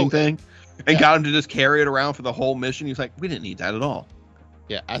rookie hazing thing, and got him to just carry it around for the whole mission. He's like, we didn't need that at all.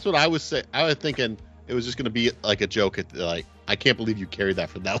 Yeah, that's what I was saying. I was thinking it was just going to be like a joke. Like, I can't believe you carried that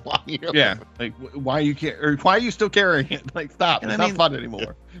for that long. Yeah, like why are you still carrying it? Like, stop! And It's I not mean- fun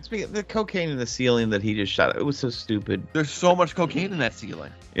anymore. Speaking of the cocaine in the ceiling that he just shot, it was so stupid. There's so much cocaine in that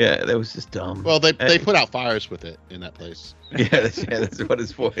ceiling. Yeah, that was just dumb. Well, they put out fires with it in that place. that's what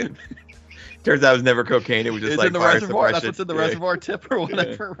his point. Turns out it was never cocaine. It was just It's like in the fire reservoir. That's suppression. what's in the Yeah. reservoir tip or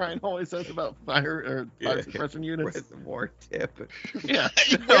whatever Ryan always says about fire Yeah. suppression units. Reservoir tip. Yeah.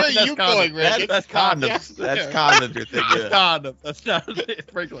 Where are That's you condoms. going, Rick? That's condoms. That's condoms you're thinking of. Condoms. That's not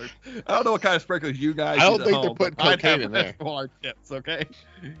sprinklers. I don't know what kind of sprinklers you guys. I don't use at think they're home, putting but I'd cocaine have in there. reservoir tips, okay.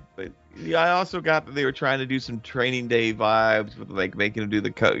 But yeah, I also got that they were trying to do some training day vibes with like making him do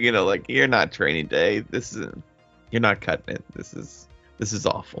the like you're not training day. This isn't. You're not cutting it. This is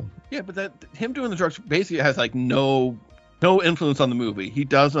awful. Yeah, but that him doing the drugs basically has like no influence on the movie. He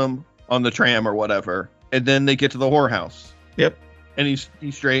does them on the tram or whatever, and then they get to the whorehouse. Yep. And he's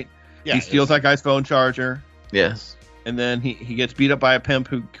straight. Yeah, he steals that guy's phone charger, Yes. and then he gets beat up by a pimp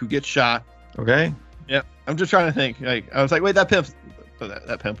who gets shot. Okay. Yep. I'm just trying to think. Like I was like, wait, that pimp.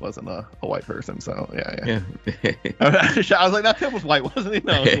 That pimp wasn't a white person, so yeah. Yeah. I was like, that pimp was white, wasn't he?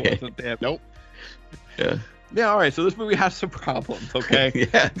 No, he wasn't. Damn. Nope. Yeah. Yeah. All right. So this movie has some problems. Okay.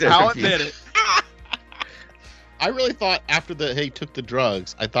 Yeah. I'll admit it. I really thought after he took the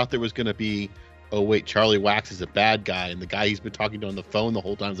drugs, I thought there was going to be, oh wait, Charlie Wax is a bad guy, and the guy he's been talking to on the phone the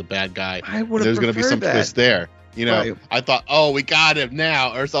whole time is a bad guy. I would have There's going to be some that. twist there. You know, Right. I thought, oh, we got him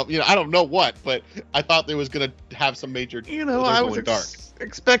now, or something. You know, I don't know what, but I thought there was going to have some major. You know, they're I going was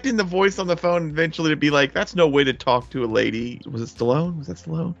expecting the voice on the phone eventually to be like, "That's no way to talk to a lady." Was it Stallone? Was that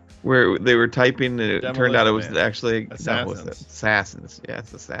Stallone? Where they were typing and it turned out it was Demolition Man. actually Assassins. Assassins. Yeah,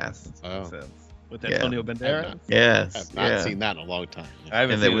 it's Assassins. Oh, With Yeah. Antonio Banderas. Yes. I've not Yeah. seen that in a long time. I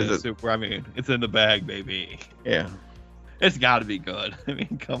haven't And seen it was it. a- Super. I mean, it's in the bag, baby. Yeah. It's got to be good. I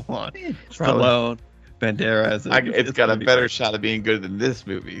mean, come on. Probably. Stallone, Banderas. It's got a gonna be better great. shot of being good than this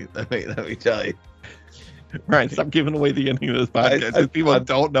movie. Let me tell you. Right, stop giving away the ending of this podcast. I- People I'm-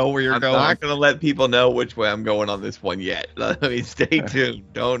 don't know where you're I'm going. not gonna let people know which way I'm going on this one yet. Let me stay tuned.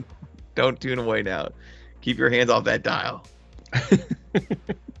 Don't tune away now. Keep your hands off that dial.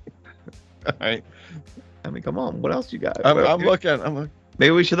 All right, I mean, come on. What else you got? I'm Well, looking.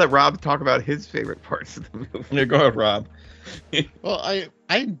 Maybe we should let Rob talk about his favorite parts of the movie. Yeah, go ahead, Rob. Well, I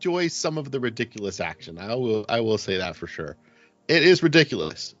enjoy some of the ridiculous action. I will say that for sure. It is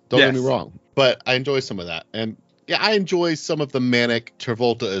ridiculous. Don't get me Yes. wrong, but I enjoy some of that, and yeah, I enjoy some of the manic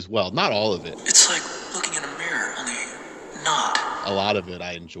Travolta as well. Not all of it. It's like looking in a mirror, only not. A lot of it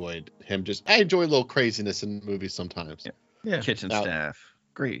I enjoyed. I enjoy a little craziness in movies sometimes. Yeah. Kitchen Now- staff.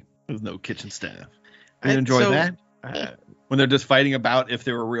 Great. There's no kitchen staff. I- You enjoy so- that? When they're just fighting about if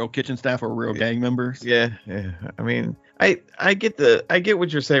they were real kitchen staff or real gang members? Yeah. I mean, I get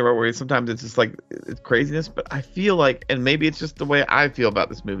what you're saying, right? Where sometimes it's just like it's craziness, but I feel like, and maybe it's just the way I feel about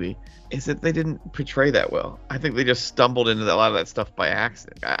this movie, is that they didn't portray that well. I think they just stumbled into a lot of that stuff by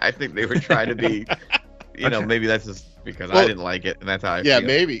accident. I think they were trying to be, maybe that's just because I Well, didn't like it, and that's how I Yeah, feel.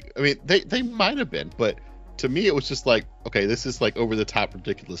 maybe. I mean, they might have been, but to me, it was just like, okay, this is like over the top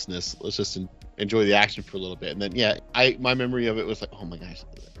ridiculousness. Let's just enjoy the action for a little bit, and then my memory of it was like, oh my gosh,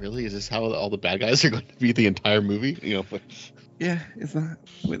 really? Is this how all the bad guys are going to be the entire movie? You know, but Yeah, it's not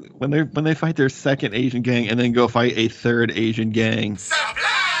when they fight their second Asian gang and then go fight a third Asian gang.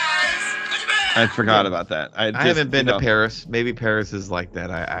 I forgot about that. I haven't been to Paris. Maybe Paris is like that.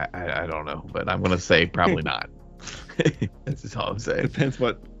 I don't know, but I'm gonna say probably not. That's just all I'm saying. Depends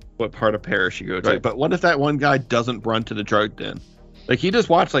what part of Paris you go to. Right. But what if that one guy doesn't run to the drug den? Like he just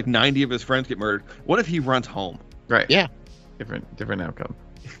watched like 90 of his friends get murdered. What if he runs home? Right. Yeah. Different outcome.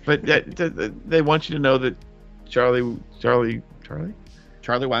 But they want you to know that Charlie Charlie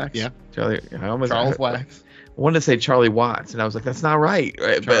Wax? Yeah. Charlie. Charles Wax. wanted to say Charlie Watts, and I was like, that's not right.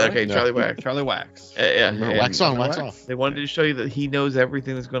 But okay, No. Charlie Wax. Charlie Wax. Yeah, Wax on, wax off. They wanted to show you that he knows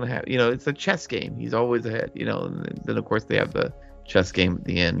everything that's going to happen. It's a chess game. He's always ahead. And then of course they have the chess game at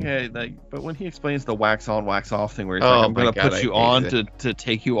the end. Yeah, but when he explains the wax on, wax off thing, where he's Oh like, "I'm my gonna God, put you I on hated to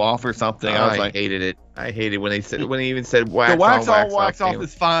take you off or something," Oh, I was like, hated it. I hated when he even said wax "The wax on, wax wax off game.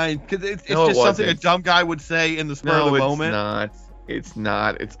 is fine because it's No, it just something a wasn't. dumb guy would say in the spur of the moment." Not. It's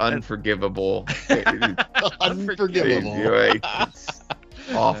not. It's unforgivable. Unforgivable. You're right. It's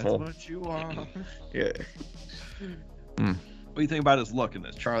awful. That's what you are. Yeah. What do you think about his look in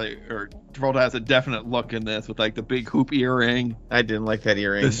this? Travolta has a definite look in this with like the big hoop earring. I didn't like that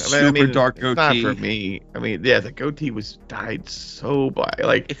earring. The super dark it's not goatee. for me. I mean, yeah, the goatee was dyed so black.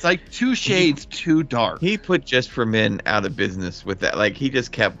 Like It's like two shades too dark. he put Just for Men out of business with that. Like he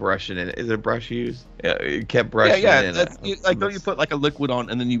just kept brushing it. Is it a brush used? Yeah, he kept brushing yeah. it in. Don't you put like a liquid on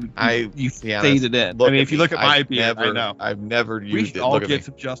and then you be honest, fade it in? look I mean, at if you me. look at my I've beard, I never- know. I've never We used should it. all Look at get me.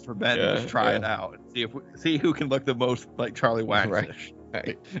 some Just for Men and Yeah, just try yeah. it out and see who can look the most like Charlie Wax.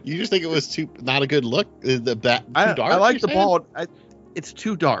 Right. You just think it was not a good look? Too dark? I like you're the saying? bald. It's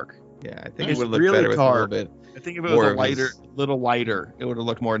too dark. Yeah, I think It's it would look really better with a little dark. bit. I think if it More was of a his- little lighter, it would have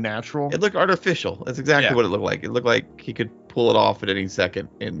looked more natural. It looked artificial. That's exactly Yeah. what it looked like. It looked like he could pull it off at any second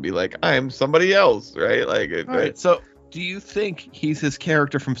and be like, "I am somebody else," right? Like, All right, so do you think he's his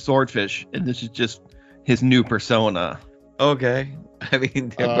character from Swordfish, and this is just his new persona? okay. I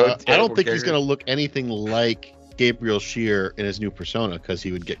mean, they're both I don't terrible think he's characters. going to look anything like Gabriel Shear in his new persona because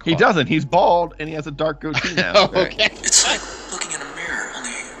he would get caught. He doesn't. He's bald, and he has a dark goatee now. Okay. It's like looking in a mirror,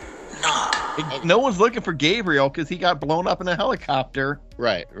 only not. No one's looking for Gabriel because he got blown up in a helicopter,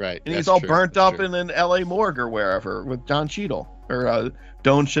 Right. and That's he's all true, burnt that's up true. in an L.A. morgue or wherever with Don Cheadle or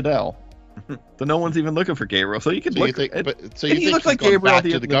Don Cheadle. So no one's even looking for Gabriel. So you could So you look. think, and but you he think looks he's like going Gabriel back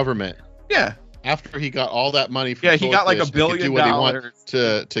the- to the government yeah, after he got all that money from yeah. He got like $1 Swordfish, he could billion do what he wants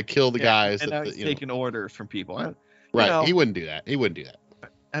dollars to kill the guys. and now that, he's you know, taking orders from people. right. know, He wouldn't do that. He wouldn't do that.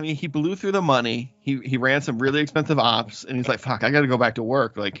 I mean, he blew through the money. He ran some really expensive ops, and he's like, "Fuck, I got to go back to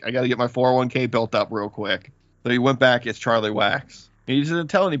work. Like, I got to get my 401k built up real quick." So he went back as Charlie Wax. And he didn't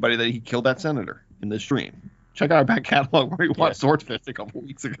tell anybody that he killed that senator in this dream. Check out our back catalog where he watched Swordfish a couple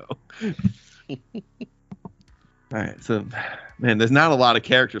weeks ago. All right, so man, there's not a lot of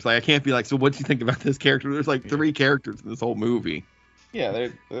characters. Like, I can't be like, so what do you think about this character? There's like 3 characters in this whole movie. Yeah,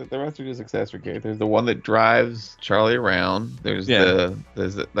 the rest are just accessory characters. There's the one that drives Charlie around. There's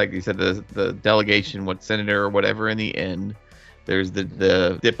there's like you said, the delegation, what senator or whatever in the end. There's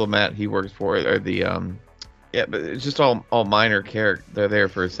the diplomat he works for, or the yeah, but it's just all minor character. They're there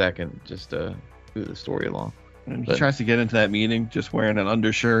for a second just to move the story along. And he But- tries to get into that meeting just wearing an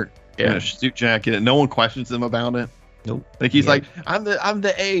undershirt and Yeah. a suit jacket, and no one questions him about it. Nope. Like he's Yeah. like, I'm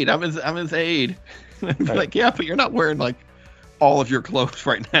the aide. I'm his aide. And I'm like, yeah, but you're not wearing like all of your clothes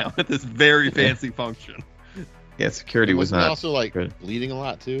right now at this very fancy function. Yeah, security He was wasn't not also like good. bleeding a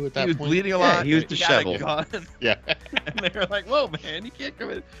lot too at that He was point. bleeding a Yeah, lot. he was got a disheveled. gun. Yeah. And they were like, whoa, man, you can't come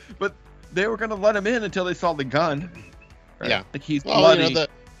in. But they were going to let him in until they saw the gun. Yeah. Like he's Well, bloody. you know,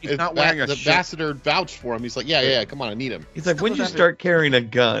 he's not wearing a the shirt. ambassador vouched for him. He's like, yeah, come on, I need him. He's like, when did you Still start carrying a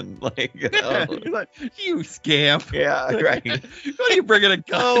gun? Like, Yeah, oh, he's like, you scamp. yeah, right. What are you bringing a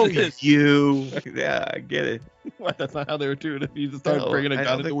gun? Oh, to this? you. Yeah, I get it. What? That's not how they were doing it. You just started No, bringing a I gun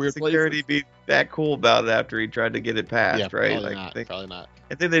don't into think weird security places. be that cool about it after he tried to get it passed, Yeah, right? probably Like, not. Probably not.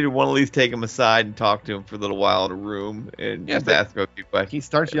 I think they'd want to at least take him aside and talk to him for a little while in a room and Yeah, just but ask him a few questions. He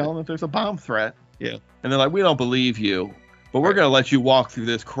starts yelling if there's a bomb threat. Yeah. And they're like, we don't believe you, but we're going to let you walk through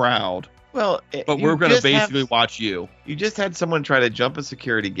this crowd, Well, but we're going to basically watch you. You just had someone try to jump a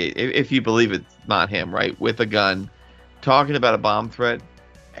security gate, if you believe it's not him, right? With a gun, talking about a bomb threat.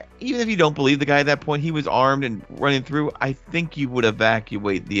 Even if you don't believe the guy at that point, he was armed and running through. I think you would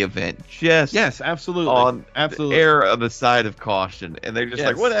evacuate the event just Yes, absolutely. on absolutely. the air of the side of caution. And they're just Yes,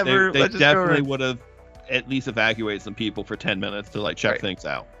 like, whatever. They let's just go definitely around. would have at least evacuated some people for 10 minutes to like check Right. things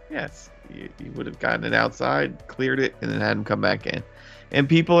out. Yes, you would have gotten it outside, cleared it, and then had him come back in. And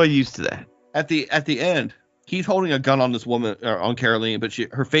people are used to that. At the end, he's holding a gun on this woman, or on Caroline, but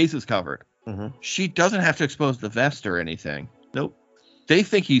her face is covered. Mhm. She doesn't have to expose the vest or anything. Nope. They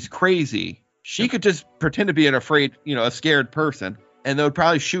think he's crazy. She could just pretend to be a scared person, and they would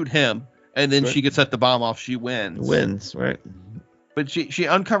probably shoot him, and then Right. she could set the bomb off. She wins. Wins, right? But she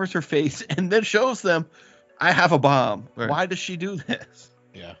uncovers her face and then shows them, I have a bomb. Right. Why does she do this?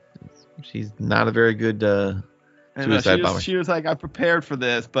 Yeah. She's not a very good And suicide bomber. she was like, I prepared for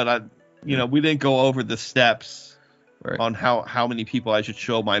this, but we didn't go over the steps Right. on how many people I should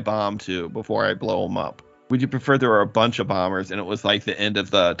show my bomb to before I blow them up. Would you prefer there were a bunch of bombers and it was like the end of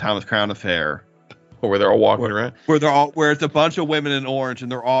the Thomas Crown affair, where they're all walking around. Where it's a bunch of women in orange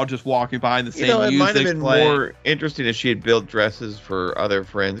and they're all just walking by the same music. It might have been playing. more interesting if she had built dresses for other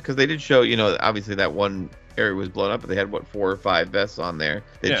friends, because they did show, obviously that one area was blown up, but they had 4 or 5 vests on there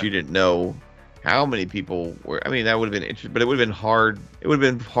that you didn't know how many people were. I mean, that would have been interesting, but it would have been hard. It would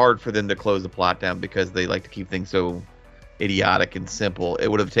have been hard for them to close the plot down because they like to keep things so idiotic and simple. It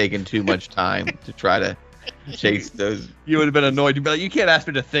would have taken too much time to try to chase those. You would have been annoyed. You'd be like, you can't ask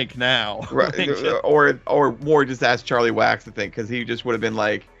me to think now. Right. or more just ask Charlie Wax to think, because he just would have been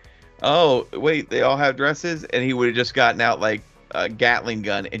like, oh, wait, they all have dresses? And he would have just gotten out like a Gatling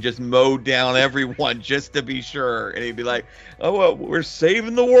gun and just mowed down everyone just to be sure. And he'd be like, oh, well, we're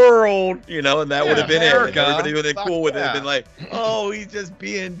saving the world, and that would have been it. And everybody would have been cool with it and been like, oh, he's just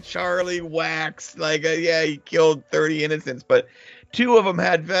being Charlie Wax. Like, he killed 30 innocents, but 2 of them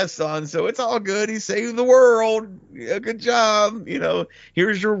had vests on, so it's all good. He saved the world. Yeah, good job.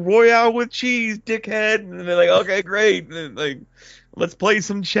 Here's your Royale with cheese, dickhead. And they're like, okay, great. And like, let's play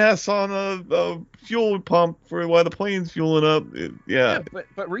some chess on a fuel pump for while the plane's fueling up. Yeah.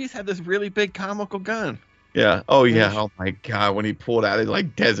 But Reese had this really big comical gun. Yeah. Oh, yeah. Oh, my God. When he pulled out his,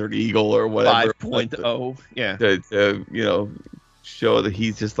 like, Desert Eagle or whatever. 5.0. Yeah. To show that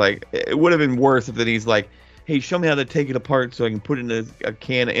he's just like, it would have been worse if then he's like, hey, show me how to take it apart so I can put it in a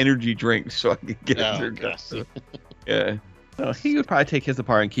can of energy drink so I can get it through. Yeah. No, he would probably take his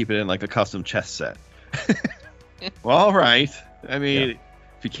apart and keep it in like a custom chess set. Well, all right. I mean,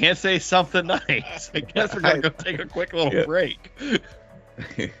 if you can't say something nice, I guess we're going to go take a quick little break.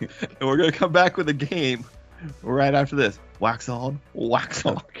 And we're going to come back with a game right after this. Wax on, wax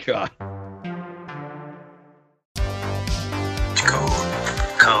off. Oh, God.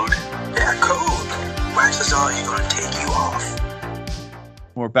 Code. Yeah, code. Wax is on, you're going to take you off.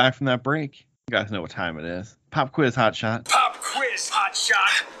 We're back from that break. You guys know what time it is. Pop quiz hot shot. Pop quiz hot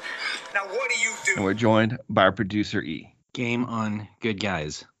shot. Now what do you do? And we're joined by our producer E. Game on, good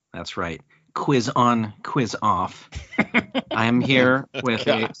guys. That's right. Quiz on, quiz off. I am here with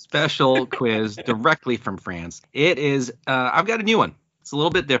a special quiz directly from France. It is, I've got a new one. It's a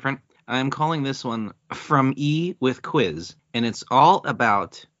little bit different. I'm calling this one From E with Quiz. And it's all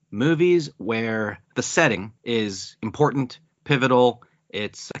about movies where the setting is important, pivotal.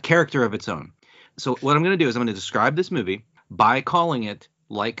 It's a character of its own. So what I'm going to do is I'm going to describe this movie by calling it,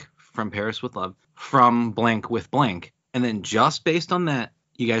 like From Paris with Love, From Blank with Blank. And then just based on that,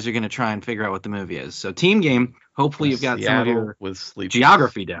 you guys are going to try and figure out what the movie is. So team game, hopefully you've got some of your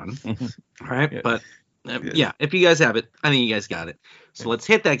geography down. All right. Yeah. But if you guys have it, I think you guys got it. So let's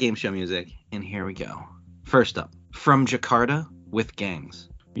hit that game show music. And here we go. First up, From Jakarta with Gangs.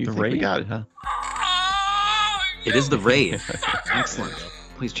 You think we got it, huh? It is The Raid. Excellent.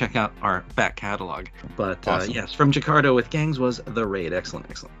 Please check out our back catalog. But awesome. Yes, From Jakarta with Gangs was The Raid. Excellent.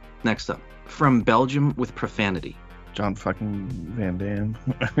 Next up, From Belgium with Profanity. John fucking Van Damme.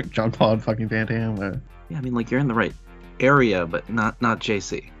 Jean-Claude fucking Van Damme. Yeah, I mean, like, you're in the right area, but not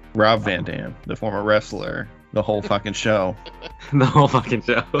JC. Rob Van Dam, the former wrestler. The whole fucking show. The whole fucking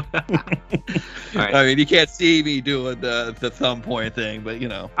show. Right. I mean, you can't see me doing the thumb point thing, but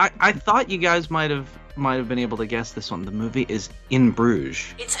I thought you guys might have been able to guess this one. The movie is In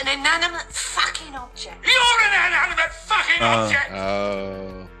Bruges. It's an inanimate fucking object. You're an inanimate fucking object.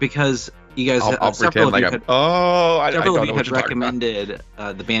 Oh. Because you guys, I'll pretend like I'm. Oh, I don't know what you're recommended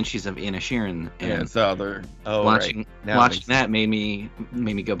the Banshees of Inisherin, and watching that made me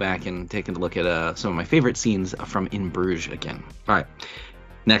go back and take a look at some of my favorite scenes from In Bruges again. All right,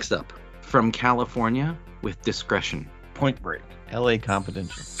 next up, From California with Discretion. Point Break. L.A.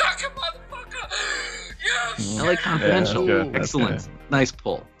 Confidential. Suck it, motherfucker! Yes. L.A. Confidential. Yeah, excellent. Nice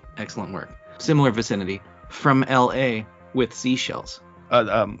pull. Excellent work. Similar vicinity. From L.A. with Seashells.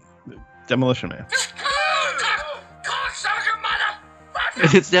 Demolition Man.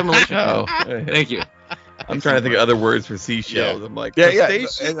 It's Demolition Man. Oh, thank you. I'm trying to think of other words for seashells. Yeah. I'm like, I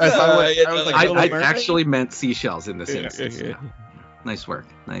actually meant seashells in this instance. Yeah. Nice work.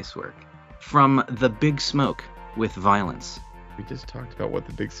 From The Big Smoke with Violence. We just talked about what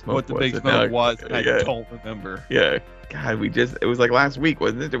The Big Smoke was. What The Big Smoke was, I don't remember. Yeah. God, it was like last week,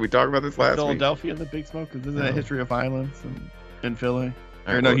 wasn't it? Did we talk about this last week? Philadelphia and The Big Smoke? Isn't that a history of violence in Philly?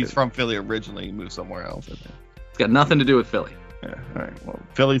 Or no, he's from Philly originally. He moved somewhere else, I think. It's got nothing to do with Philly. Yeah, all right. Well,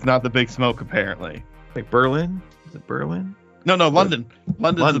 Philly's not The Big Smoke, apparently. Like Berlin? Is it Berlin? No, London.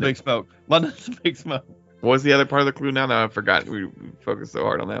 London's The Big Smoke. London's The Big Smoke. What was the other part of the clue now? Now I've forgotten. We focused so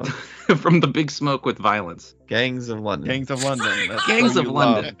hard on that one. From The Big Smoke with Violence. Gangs of London. Gangs of London. Gangs of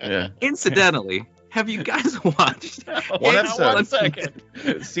London. Yeah. Incidentally, Have you guys watched One episode. 1 second.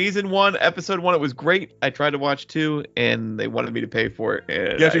 Season 1, episode 1, it was great. I tried to watch 2, and they wanted me to pay for it.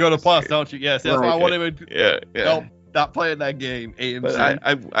 And You have to go to Plus, don't you? Yes, that's why I Okay. wanted to. Yeah. Nope, not playing that game. AMC.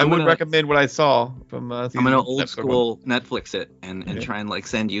 But I would recommend what I saw from I'm season gonna one, old episode school Netflix it and Yeah. try and like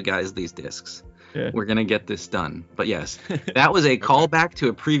send you guys these discs. Yeah. We're gonna get this done. But yes, that was a callback to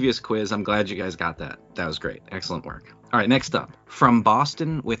a previous quiz. I'm glad you guys got that. That was great. Excellent work. All right, next up, From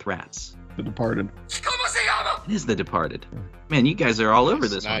Boston with Rats. The Departed. It is The Departed. Man, you guys are all over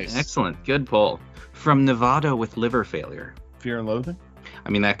this Nice. one. Excellent. Good pull. From Nevada with Liver Failure. Fear and Loathing.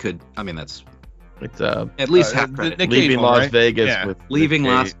 That's It's at least half the credit. Nick Leaving Cage one, Las right? Vegas Yeah. with Leaving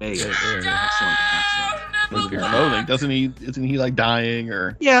Nick Las Cage. Vegas. Yeah, yeah. Excellent. Fear and Loathing. Isn't he like dying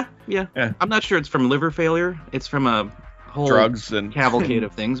or Yeah. Yeah. I'm not sure it's from liver failure. It's from a whole drugs and cavalcade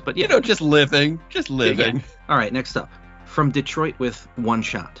of things, but yeah. just living. Yeah. All right, next up. From Detroit with One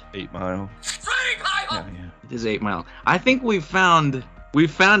Shot. 8 Mile. Yeah, It is 8 Mile. I think we found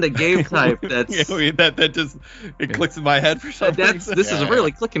a game type that's that just clicks in my head for some reason. this is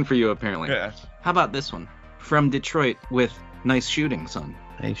really clicking for you apparently. Yeah. How about this one? From Detroit with Nice Shooting, Son.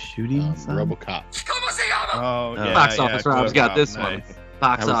 Nice shooting. son. RoboCop. Oh, yeah. Box yeah, office Rob's got this nice. one.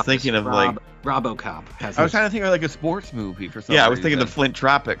 Box I was office thinking of, Rob, RoboCop has I was this. trying to think of like a sports movie for some Yeah, I was thinking reason. the Flint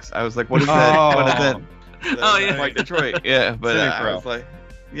Tropics. I was like, what is that? What is that? Oh, yeah. Like Detroit. Yeah, but I Semi-pro. was like,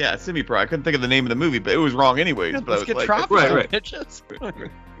 yeah, semi-pro. I couldn't think of the name of the movie, but it was wrong anyways. Yeah, but I let's was get like, tropical right. pitches. All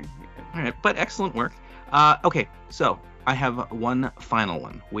right, but excellent work. Okay, so I have one final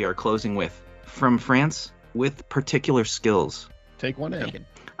one. We are closing with From France with Particular Skills. Take one in.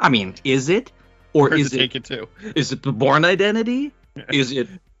 I mean, is it? Or Where's is it it? take it to? Is it The Bourne Identity? Is it?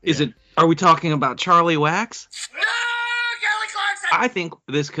 Is it? Are we talking about Charlie Wax? No, Kelly Clarkson! I think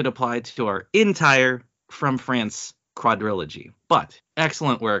this could apply to our entire From France quadrilogy. But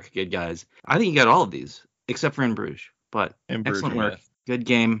excellent work, good guys. I think you got all of these except for In Bruges. But In Bruges, excellent work, yes. good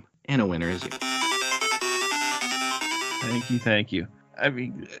game, and a winner is you. Thank you. I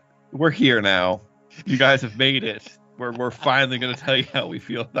mean, we're here now. You guys have made it. We're finally going to tell you how we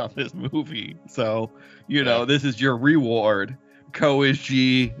feel about this movie. So, this is your reward.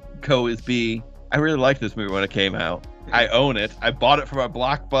 COisG, COisB. I really liked this movie when it came out. I own it. I bought it from a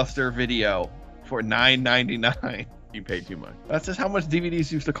Blockbuster video for $9.99. You paid too much. That's just how much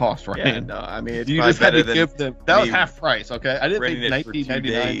DVDs used to cost, right? Yeah, no, I mean, it's you probably just had better to than give them. That was me half price, okay? I didn't renting pay it for 2 $19.99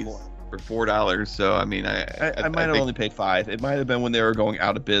 days for. for $4. So I mean, I might have think- only paid $5. It might have been when they were going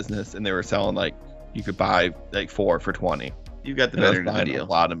out of business and they were selling like you could buy like 4 for $20. You got the And I was better buying deal. a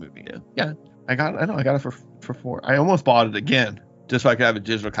lot of movies. Yeah, I got it for 4. I almost bought it again just so I could have a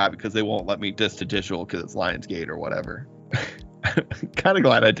digital copy because they won't let me disc to digital because it's Lionsgate or whatever. Kind of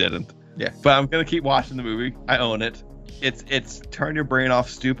glad I didn't. Yeah, but I'm gonna keep watching the movie. I own it. It's turn your brain off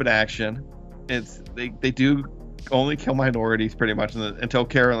stupid action. They do only kill minorities pretty much until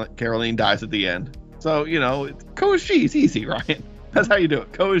Caroline dies at the end. So it's COisG is easy, Ryan. That's how you do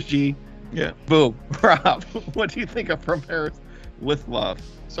it. COisG. Yeah. Boom. Rob, what do you think of From Paris with Love?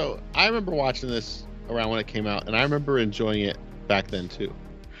 So I remember watching this around when it came out, and I remember enjoying it back then too.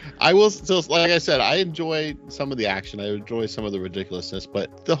 Like I said, I enjoy some of the action, I enjoy some of the ridiculousness,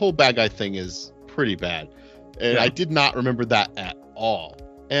 but the whole bad guy thing is pretty bad, and I did not remember that at all.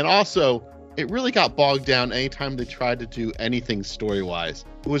 And also, it really got bogged down anytime they tried to do anything story-wise.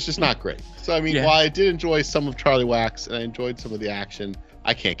 It was just not great. So I mean, while I did enjoy some of Charlie Wax and I enjoyed some of the action,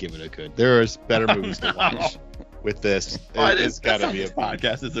 I can't give it a good. There's better movies to watch with this. It's got to be a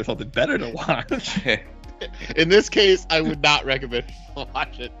podcast. Is there something better to watch? In this case, I would not recommend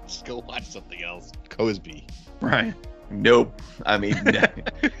watch it. Just go watch something else. COisB. Right. Nope. I mean,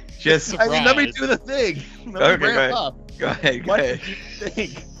 just. I mean, let me do the thing. Let me ramp up. Go ahead. What do you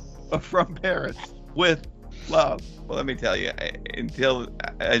think of From Paris with Love? Well, let me tell you.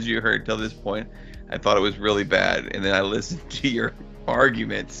 As you heard, till this point, I thought it was really bad, and then I listened to your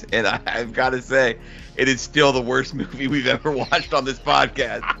arguments, and I've got to say, it is still the worst movie we've ever watched on this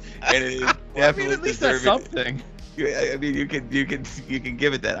podcast, and it is definitely at least that's something. I mean, you can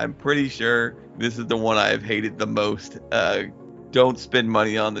give it that. I'm pretty sure this is the one I've hated the most. Don't spend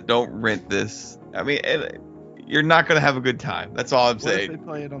money on it. Don't rent this. I mean, you're not gonna have a good time. That's all I'm What saying. if they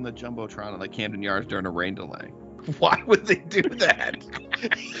play it on the Jumbotron at like Camden Yards during a rain delay? Why would they do that?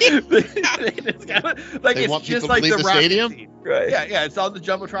 It's just like the stadium. Scene. Right. Yeah. It's on the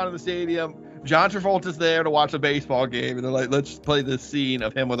Jumbotron in the stadium. John Travolta's there to watch a baseball game, and they're like, "Let's play this scene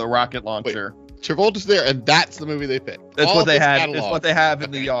of him with a rocket launcher." Travolta's there, and that's the movie they picked. That's All what they this had. catalog. It's what they have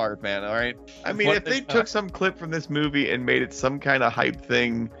in the yard, man. All right. I mean, if they took some clip from this movie and made it some kind of hype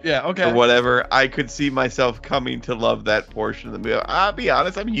thing, yeah, okay, or whatever, I could see myself coming to love that portion of the movie. I'll be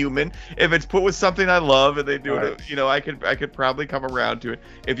honest, I'm human. If it's put with something I love and they do it, you know, I could probably come around to it.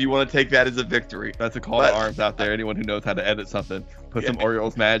 If you want to take that as a victory, that's a call to arms out there. Anyone who knows how to edit something, put some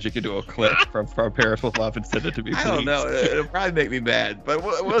Orioles magic into a clip from Paris with Love and send it to me. Please. I don't know. It'll probably make me mad, but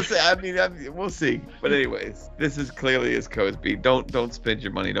we'll see. I mean, we'll see. But anyways, this is clearly his COisG. Don't spend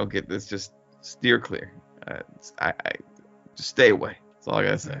your money. Don't get this. Just steer clear. I just stay away. That's all I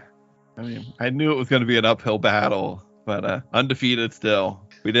gotta say. I mean, I knew it was going to be an uphill battle, but undefeated still.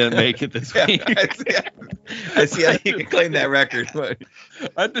 We didn't make it this week. I see how you can claim that record.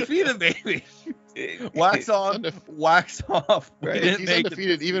 Undefeated, baby. Wax on, wax off. Right. He's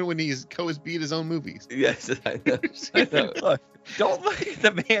undefeated even when he's COisG his own movies. Yes, I know. Look, don't look at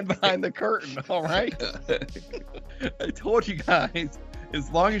the man behind the curtain, all right? I told you guys,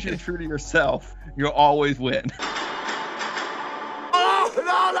 as long as you're true to yourself, you'll always win. Oh,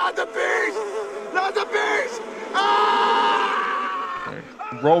 no, not the beast! Not the beast! Ah!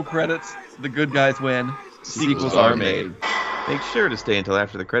 Roll credits, the good guys win. Sequels are made. Make sure to stay until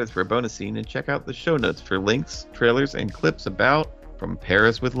after the credits for a bonus scene and check out the show notes for links, trailers, and clips about From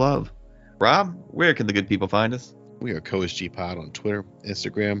Paris with Love. Rob, where can the good people find us? We are COisG Pod on Twitter,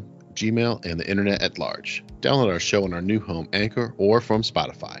 Instagram, Gmail, and the internet at large. Download our show on our new home, Anchor, or from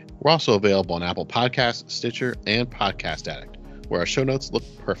Spotify. We're also available on Apple Podcasts, Stitcher, and Podcast Addict, where our show notes look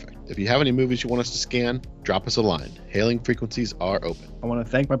perfect. If you have any movies you want us to scan, drop us a line. Hailing frequencies are open. I want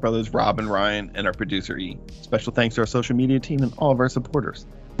to thank my brothers Rob and Ryan and our producer E. Special thanks to our social media team and all of our supporters.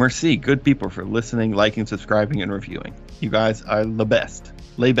 Merci, good people, for listening, liking, subscribing, and reviewing. You guys are the best.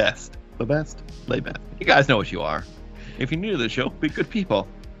 Lay best. The best. Lay best. You guys know what you are. If you're new to the show, be good people.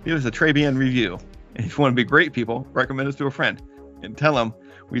 Give us a très bien review. And if you want to be great people, recommend us to a friend. And tell them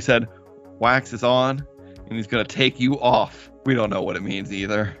we said Wax is on and he's going to take you off. We don't know what it means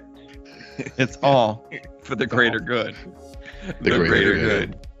either. It's all for the greater good. The greater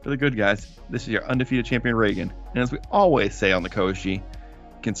good. For the good guys, this is your undefeated champion Reagan. And as we always say on the COisG,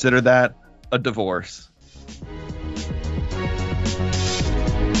 consider that a divorce.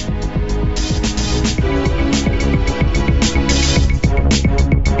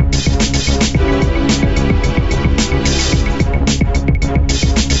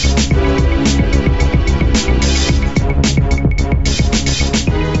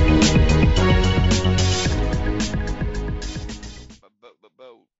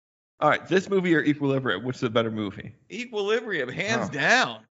 All right, this movie or Equilibrium, which is a better movie? Equilibrium, hands down.